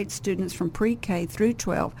educates students from pre-K through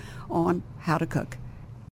 12 on how to cook.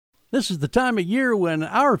 This is the time of year when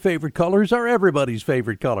our favorite colors are everybody's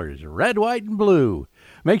favorite colors, red, white, and blue.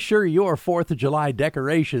 Make sure your 4th of July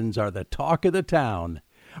decorations are the talk of the town.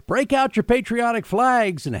 Break out your patriotic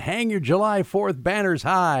flags and hang your July 4th banners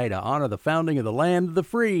high to honor the founding of the land of the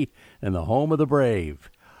free and the home of the brave.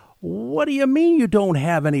 What do you mean you don't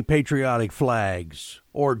have any patriotic flags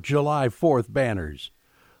or July 4th banners?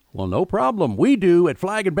 Well, no problem. We do at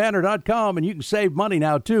flagandbanner.com, and you can save money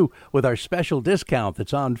now, too, with our special discount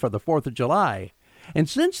that's on for the 4th of July. And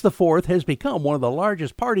since the 4th has become one of the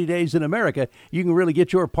largest party days in America, you can really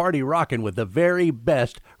get your party rocking with the very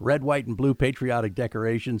best red, white, and blue patriotic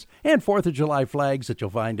decorations and 4th of July flags that you'll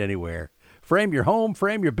find anywhere. Frame your home,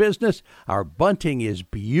 frame your business. Our bunting is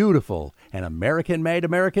beautiful, and American-made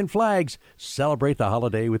American flags celebrate the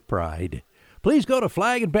holiday with pride. Please go to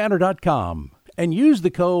flagandbanner.com and use the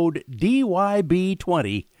code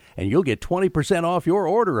DYB20, and you'll get 20% off your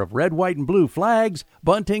order of red, white, and blue flags,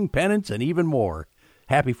 bunting, pennants, and even more.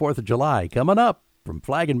 Happy 4th of July coming up from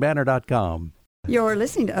flagandbanner.com. You're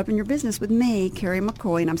listening to Up in Your Business with me, Kerry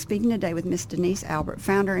McCoy, and I'm speaking today with Miss Denise Albert,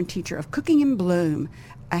 founder and teacher of Cooking in Bloom,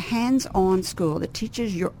 a hands-on school that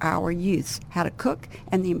teaches our youths how to cook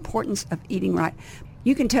and the importance of eating right.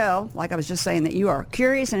 You can tell, like I was just saying, that you are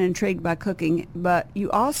curious and intrigued by cooking, but you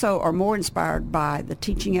also are more inspired by the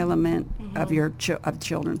teaching element of your of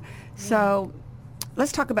children. So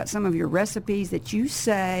let's talk about some of your recipes that you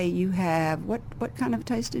say you have. What kind of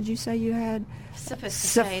taste did you say you had?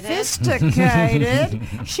 Sophisticated. Sophisticated.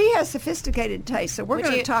 She has sophisticated taste, so we're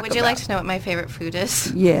going to talk about... Would you like to know what my favorite food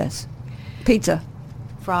is? Yes. Pizza.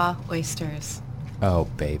 Raw oysters. Oh,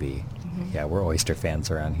 baby. Yeah, we're oyster fans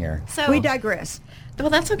around here. So We digress. Well,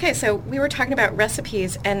 that's okay. So we were talking about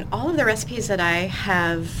recipes, and all of the recipes that I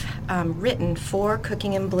have written for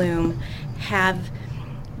Cooking in Bloom have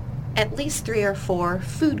at least 3 or 4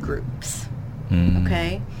 food groups.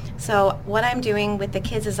 Okay? So what I'm doing with the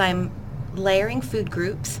kids is I'm layering food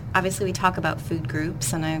groups. Obviously, we talk about food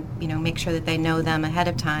groups, and I, make sure that they know them ahead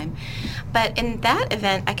of time. But in that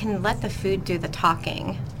event, I can let the food do the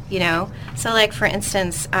talking, So, like, for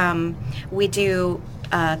instance, we do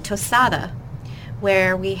tostada,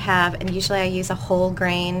 where we have, and usually I use a whole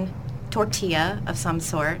grain tortilla of some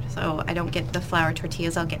sort. So I don't get the flour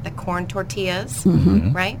tortillas, I'll get the corn tortillas,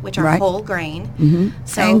 right, which are whole grain.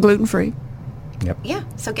 So, and gluten-free. Yep. Yeah,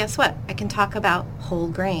 so guess what? I can talk about whole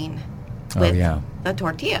grain with the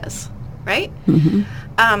tortillas, right?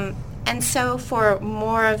 And so for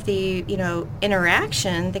more of the,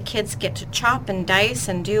 interaction, the kids get to chop and dice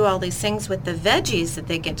and do all these things with the veggies that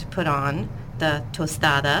they get to put on the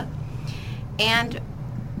tostada. And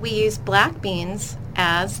we use black beans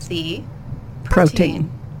as the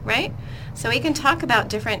protein, right? So we can talk about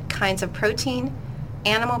different kinds of protein,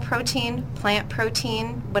 animal protein, plant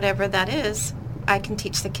protein, whatever that is. I can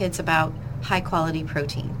teach the kids about high quality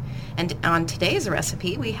protein. And on today's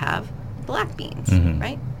recipe, we have black beans,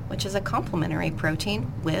 right? Which is a complementary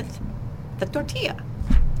protein with the tortilla.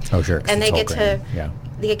 Oh, sure. And they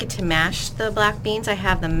get to mash the black beans. I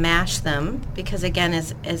have them mash them because, again,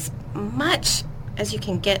 as much as you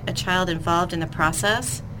can get a child involved in the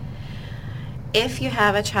process, if you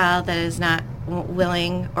have a child that is not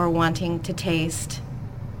willing or wanting to taste,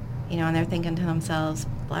 and they're thinking to themselves,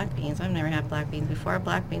 black beans, I've never had black beans before.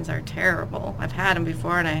 Black beans are terrible. I've had them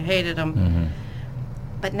before and I hated them.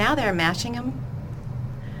 But now they're mashing them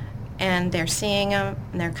and they're seeing them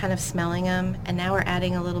and they're kind of smelling them, and now we're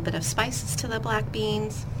adding a little bit of spices to the black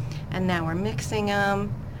beans, and now we're mixing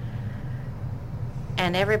them,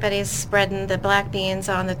 and everybody's spreading the black beans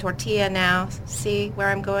on the tortilla now. See where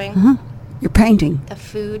I'm going? You're painting. The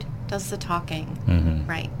food does the talking,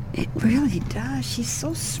 right? It really does. She's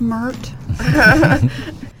so smart.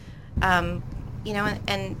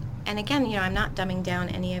 And again, I'm not dumbing down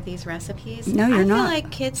any of these recipes. No, you're not. I feel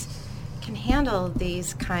like kids can handle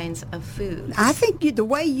these kinds of foods. I think the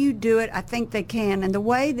way you do it, I think they can. And the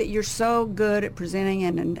way that you're so good at presenting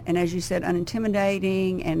and as you said,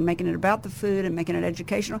 unintimidating and making it about the food and making it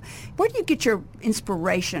educational, where do you get your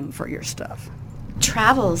inspiration for your stuff?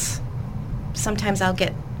 Travels. Sometimes I'll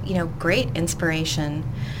get, great inspiration.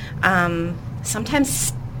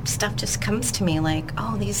 Sometimes stuff just comes to me like,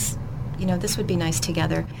 oh, these, this would be nice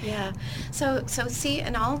together. Yeah. So see,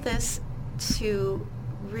 and all this to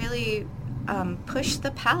really push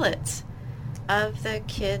the palates of the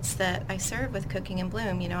kids that I serve with Cooking in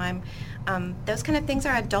Bloom. I'm those kind of things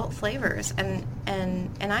are adult flavors, and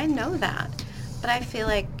I know that, but I feel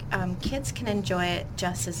like kids can enjoy it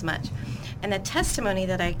just as much. And the testimony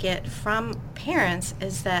that I get from parents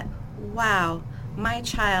is that, wow, my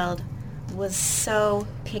child was so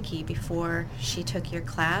picky before she took your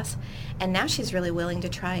class, and now she's really willing to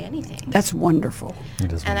try anything. That's wonderful. It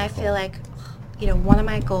is wonderful. And I feel like, one of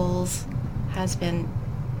my goals has been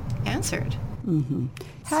answered.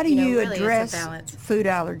 How do you really address it's a balance. food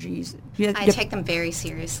allergies? I take them very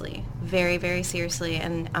seriously, very, very seriously,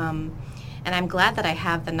 and I'm glad that I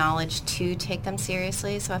have the knowledge to take them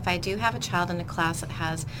seriously. So if I do have a child in a class that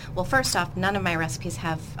has, well, first off, none of my recipes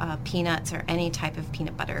have peanuts or any type of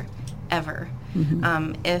peanut butter, ever.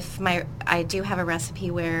 I do have a recipe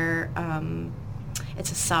where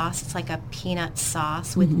it's a sauce. It's like a peanut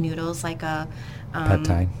sauce with noodles, like a Pad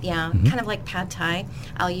Thai. Yeah, kind of like pad Thai.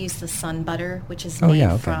 I'll use the sun butter, which is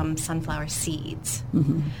made from sunflower seeds.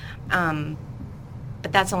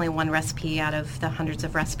 But that's only one recipe out of the hundreds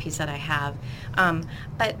of recipes that I have.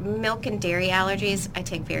 But milk and dairy allergies, I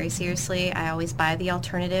take very seriously. I always buy the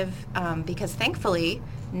alternative because thankfully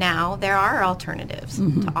now there are alternatives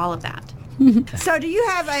to all of that. So do you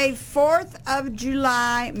have a 4th of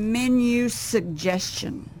July menu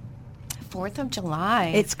suggestion? 4th of July.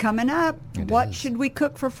 It's coming up. What should we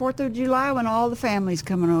cook for 4th of July when all the family's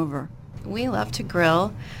coming over? We love to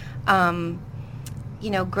grill.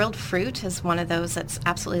 Grilled fruit is one of those that's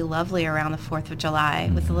absolutely lovely around the 4th of July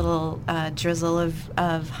with a little drizzle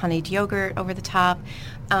of honeyed yogurt over the top.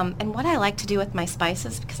 And what I like to do with my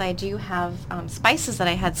spices, because I do have spices that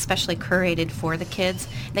I had specially curated for the kids.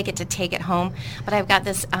 They get to take it home. But I've got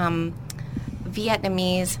this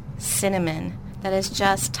Vietnamese cinnamon that is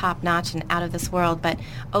just top-notch and out of this world. But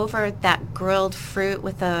over that grilled fruit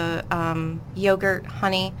with the yogurt,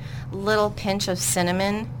 honey, little pinch of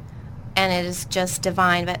cinnamon, and it is just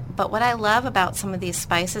divine. But what I love about some of these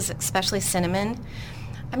spices, especially cinnamon,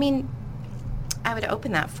 I would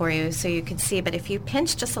open that for you so you could see, but if you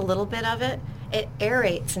pinch just a little bit of it, it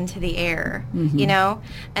aerates into the air,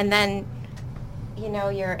 and then,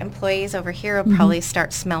 your employees over here will probably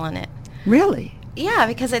start smelling it. Really? Yeah,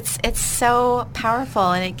 because it's so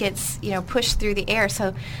powerful and it gets, pushed through the air.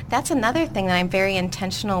 So that's another thing that I'm very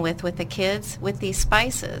intentional with the kids, with these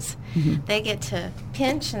spices. They get to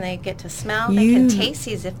pinch and they get to smell. They can taste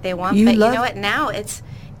these if they want. But you know what? Now it's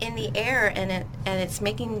in the air, and it's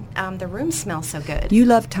making the room smell so good. You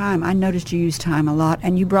love thyme. I noticed you use thyme a lot,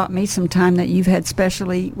 and you brought me some thyme that you've had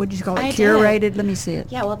specially, what did you call it, curated? Did. Let me see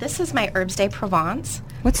it. Yeah, well, this is my Herbes de Provence.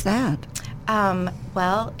 What's that?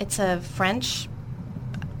 Well, it's a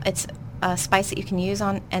spice that you can use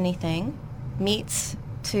on anything, meats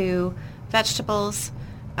to vegetables,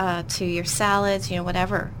 to your salads,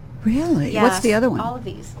 whatever. Really? Yes, What's the other one? All of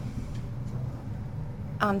these.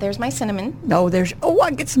 There's my cinnamon.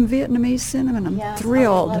 I get some Vietnamese cinnamon. I'm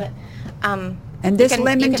thrilled. I love it. And this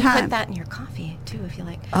lemon you thyme. can put that in your coffee too, if you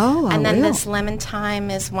like. Oh, And then will. this lemon thyme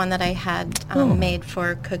is one that I had made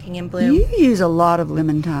for Cooking in Bloom. You use a lot of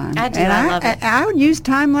lemon thyme. I do. And I love it. I used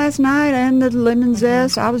thyme last night and the lemon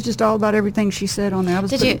zest. I was just all about everything she said on there.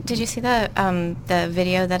 Did you see the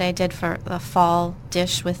video that I did for the fall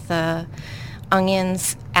dish with the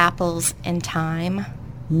onions, apples, and thyme?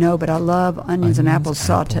 No, but I love onions and apples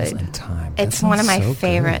sautéed. And thyme. It's one of my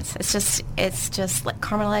favorites. It's just like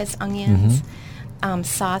caramelized onions.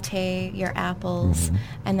 Saute your apples,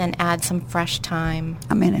 and then add some fresh thyme.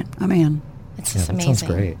 I'm in. It's just that amazing. sounds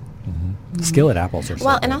great. Skillet apples are so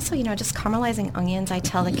Well, good. and also, just caramelizing onions, I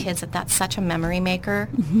tell the kids that that's such a memory maker.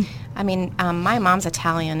 I mean, my mom's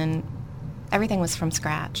Italian, and everything was from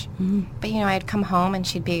scratch. But, I'd come home, and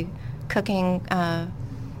she'd be cooking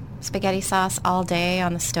spaghetti sauce all day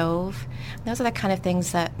on the stove. Those are the kind of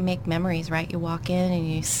things that make memories, right? You walk in, and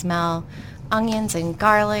you smell onions and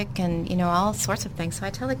garlic and, all sorts of things. So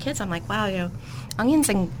I tell the kids, I'm like, wow, onions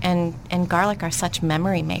and garlic are such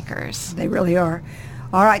memory makers. They really are.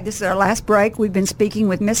 All right, this is our last break. We've been speaking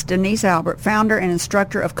with Miss Denise Albert, founder and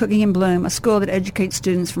instructor of Cooking in Bloom, a school that educates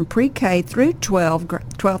students from pre-K through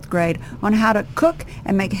 12th grade on how to cook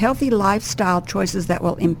and make healthy lifestyle choices that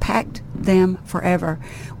will impact them forever.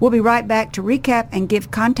 We'll be right back to recap and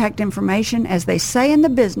give contact information. As they say in the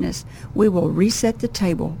business, we will reset the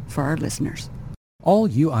table for our listeners. All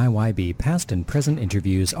UIYB past and present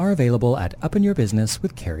interviews are available at Up in Your Business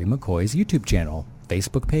with Kerry McCoy's YouTube channel,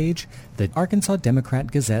 Facebook page, the Arkansas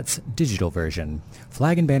Democrat Gazette's digital version,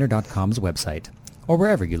 flagandbanner.com's website, or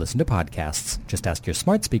wherever you listen to podcasts. Just ask your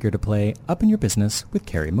smart speaker to play Up in Your Business with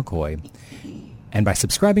Kerry McCoy. And by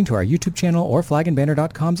subscribing to our YouTube channel or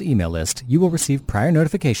flagandbanner.com's email list, you will receive prior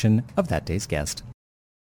notification of that day's guest.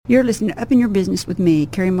 You're listening to Up in Your Business with me,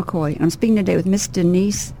 Kerry McCoy, and I'm speaking today with Miss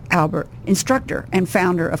Denise Albert, instructor and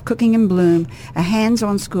founder of Cooking in Bloom, a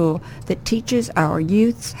hands-on school that teaches our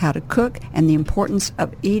youths how to cook and the importance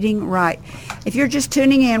of eating right. If you're just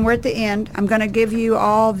tuning in, we're at the end. I'm going to give you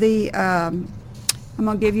all the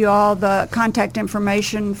contact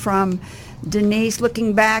information from Denise.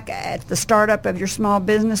 Looking back at the startup of your small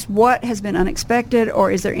business, what has been unexpected, or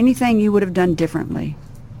is there anything you would have done differently?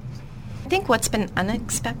 I think what's been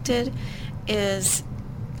unexpected is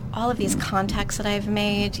all of these contacts that I've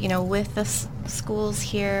made, with the schools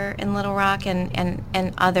here in Little Rock and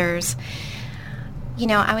others.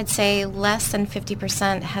 I would say less than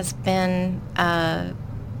 50% has been, an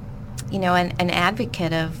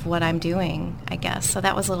advocate of what I'm doing, I guess. So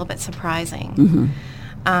that was a little bit surprising.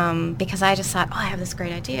 Because I just thought, I have this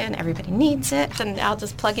great idea and everybody needs it, and I'll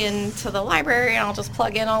just plug into the library and I'll just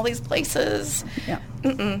plug in all these places. Yeah.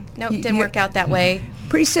 Nope, didn't work out that way.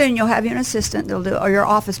 Pretty soon you'll have an assistant that'll do, or your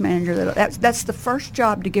office manager. That's the first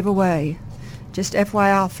job to give away. Just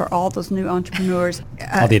FYI for all those new entrepreneurs.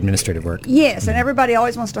 All the administrative work. Yes, and everybody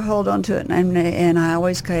always wants to hold on to it, and I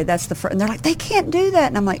always say that's the first. And they're like, they can't do that,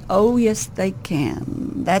 and I'm like, oh yes, they can.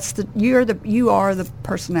 You are the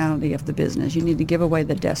personality of the business. You need to give away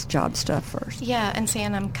the desk job stuff first. Yeah, and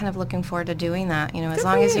I'm kind of looking forward to doing that. As Good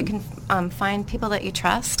long for as you. you can find people that you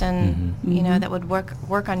trust and that would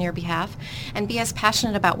work on your behalf, and be as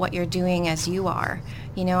passionate about what you're doing as you are.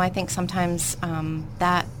 I think sometimes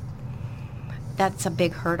that's a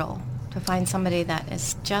big hurdle, to find somebody that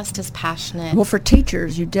is just as passionate. Well, for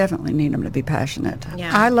teachers, you definitely need them to be passionate.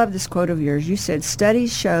 Yeah. I love this quote of yours. You said,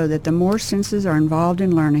 studies show that the more senses are involved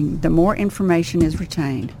in learning, the more information is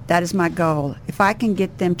retained. That is my goal. If I can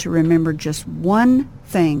get them to remember just one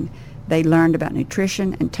thing they learned about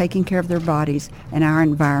nutrition and taking care of their bodies and our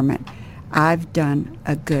environment, I've done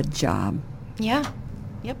a good job. Yeah.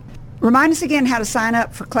 Yep. Remind us again how to sign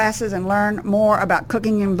up for classes and learn more about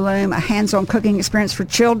Cooking in Bloom, a hands-on cooking experience for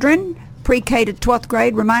children, pre-K to 12th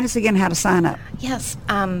grade. Remind us again how to sign up. Yes,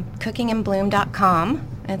 cookinginbloom.com.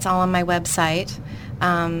 It's all on my website.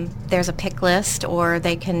 There's a pick list, or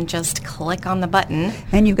they can just click on the button.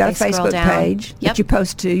 And you've got a They scroll Facebook down. page that you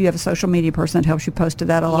post to. You have a social media person that helps you post to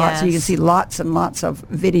that a lot, so you can Yes. see lots and lots of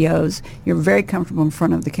videos. You're very comfortable in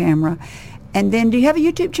front of the camera. And then, do you have a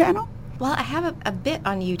YouTube channel? Well, I have a bit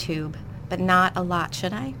on YouTube, but not a lot,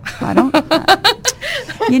 should I? I don't.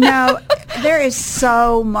 You know, there is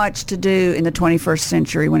so much to do in the 21st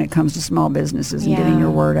century when it comes to small businesses and getting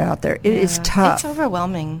your word out there. It is tough. It's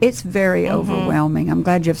overwhelming. It's very overwhelming. I'm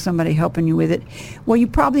glad you have somebody helping you with it. Well, you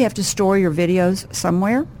probably have to store your videos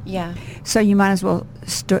somewhere. Yeah. So you might as well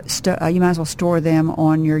store them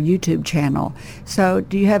on your YouTube channel. So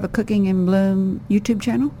do you have a Cooking in Bloom YouTube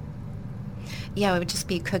channel? Yeah, it would just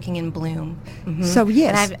be Cooking in Bloom. So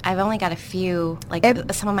yes. And I've only got a few, like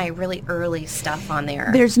some of my really early stuff on there.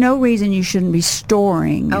 There's no reason you shouldn't be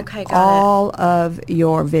storing all of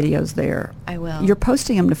your videos there. I will. You're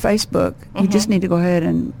posting them to Facebook. You just need to go ahead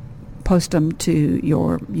and post them to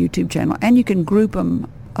your YouTube channel. And you can group them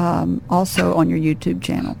also on your YouTube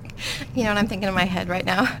channel. You know what I'm thinking in my head right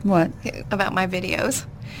now? What? About my videos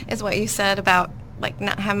is what you said about like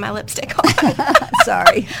not having my lipstick on.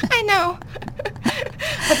 Sorry. I know.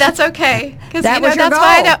 But that's okay. Because That was your that's goal.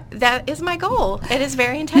 why I don't, that is my goal. It is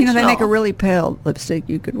very intentional. You know, they make a really pale lipstick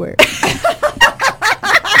you could wear.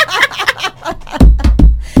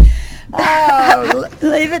 Oh,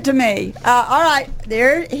 leave it to me. All right,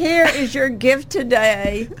 here is your gift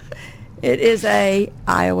today. It is a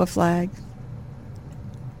Iowa flag,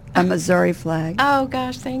 a Missouri flag, Oh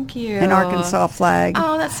gosh, thank you. an Arkansas flag,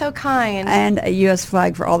 Oh, that's so kind. and a U.S.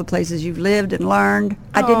 flag for all the places you've lived and learned.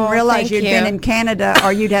 I didn't Oh, realize thank you'd you. been in Canada,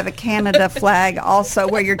 or you'd have a Canada flag also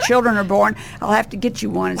where your children are born. I'll have to get you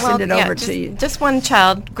one and send it over to you. Just one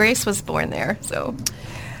child. Grace was born there, so.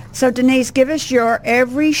 So, Denise, give us your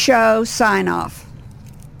every show sign-off.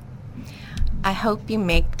 I hope you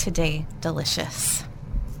make today delicious.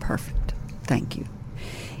 Perfect. Thank you.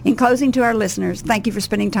 In closing, to our listeners, thank you for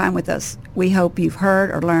spending time with us. We hope you've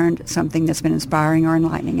heard or learned something that's been inspiring or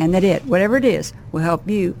enlightening, and that whatever it is, will help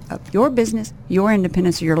you up your business, your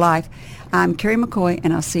independence, or your life. I'm Kerry McCoy,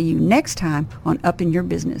 and I'll see you next time on Up in Your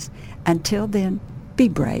Business. Until then, be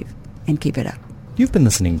brave and keep it up. You've been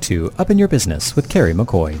listening to Up in Your Business with Kerry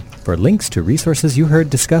McCoy. For links to resources you heard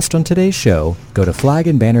discussed on today's show, go to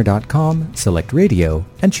flagandbanner.com, select radio,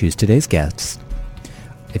 and choose today's guests.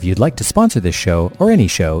 If you'd like to sponsor this show or any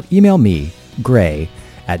show, email me, Gray,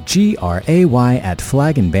 at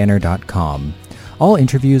gray@flagandbanner.com. All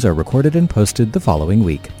interviews are recorded and posted the following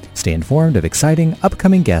week. Stay informed of exciting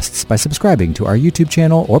upcoming guests by subscribing to our YouTube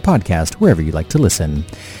channel or podcast wherever you like to listen.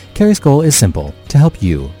 Kerry's goal is simple, to help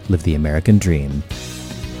you live the American dream.